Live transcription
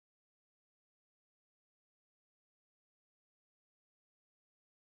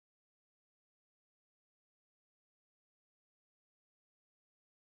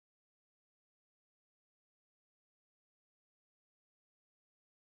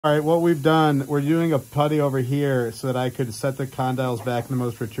All right, what we've done, we're doing a putty over here so that I could set the condyles back in the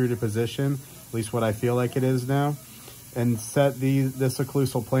most protruded position, at least what I feel like it is now, and set this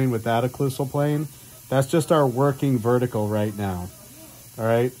occlusal plane with that occlusal plane. That's just our working vertical right now. All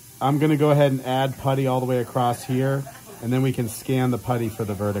right, I'm gonna go ahead and add putty all the way across here, and then we can scan the putty for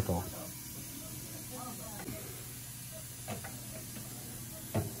the vertical.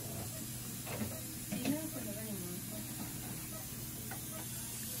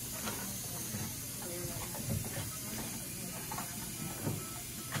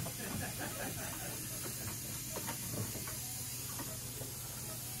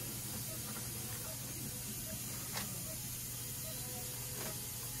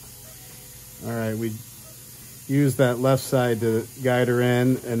 All right, we use that left side to guide her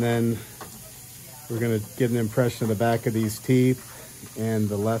in, and then we're gonna get an impression of the back of these teeth and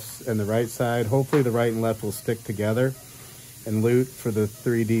the left and the right side. Hopefully the right and left will stick together and lute for the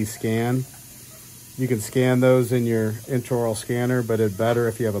 3D scan. You can scan those in your intraoral scanner, but it's better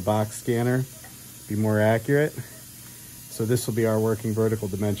if you have a box scanner, be more accurate. So this will be our working vertical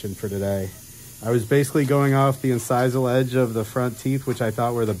dimension for today. I was basically going off the incisal edge of the front teeth, which I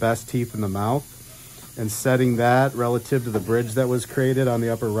thought were the best teeth in the mouth, and setting that relative to the bridge that was created on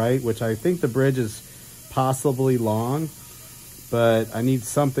the upper right, which I think the bridge is possibly long, but I need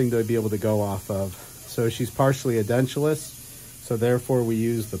something to be able to go off of. So she's partially edentulous, so therefore we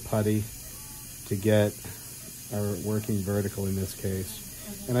use the putty to get our working vertical in this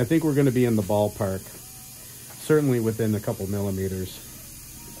case. And I think we're gonna be in the ballpark, certainly within a couple millimeters.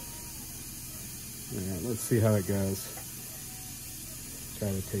 All right, let's see how it goes. Try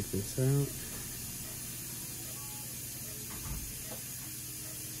to take this out.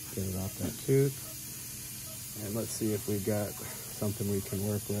 Get it off that tooth. And let's see if we've got something we can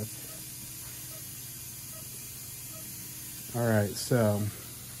work with. All right, so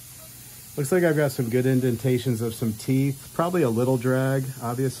looks like I've got some good indentations of some teeth. Probably a little drag,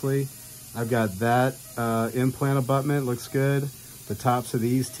 obviously. I've got that implant abutment, looks good. The tops of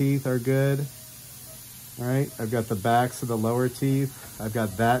these teeth are good. All right, I've got the backs of the lower teeth. I've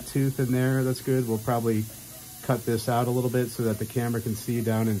got that tooth in there, that's good. We'll probably cut this out a little bit so that the camera can see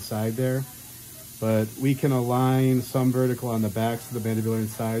down inside there. But we can align some vertical on the backs of the mandibular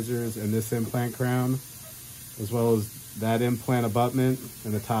incisors and this implant crown, as well as that implant abutment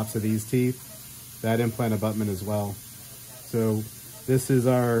and the tops of these teeth, that implant abutment as well. So this is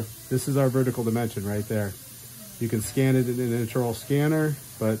our vertical dimension right there. You can scan it in an intraoral scanner,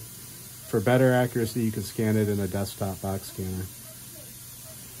 but for better accuracy, you can scan it in a desktop box scanner.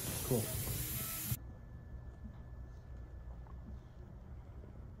 Cool.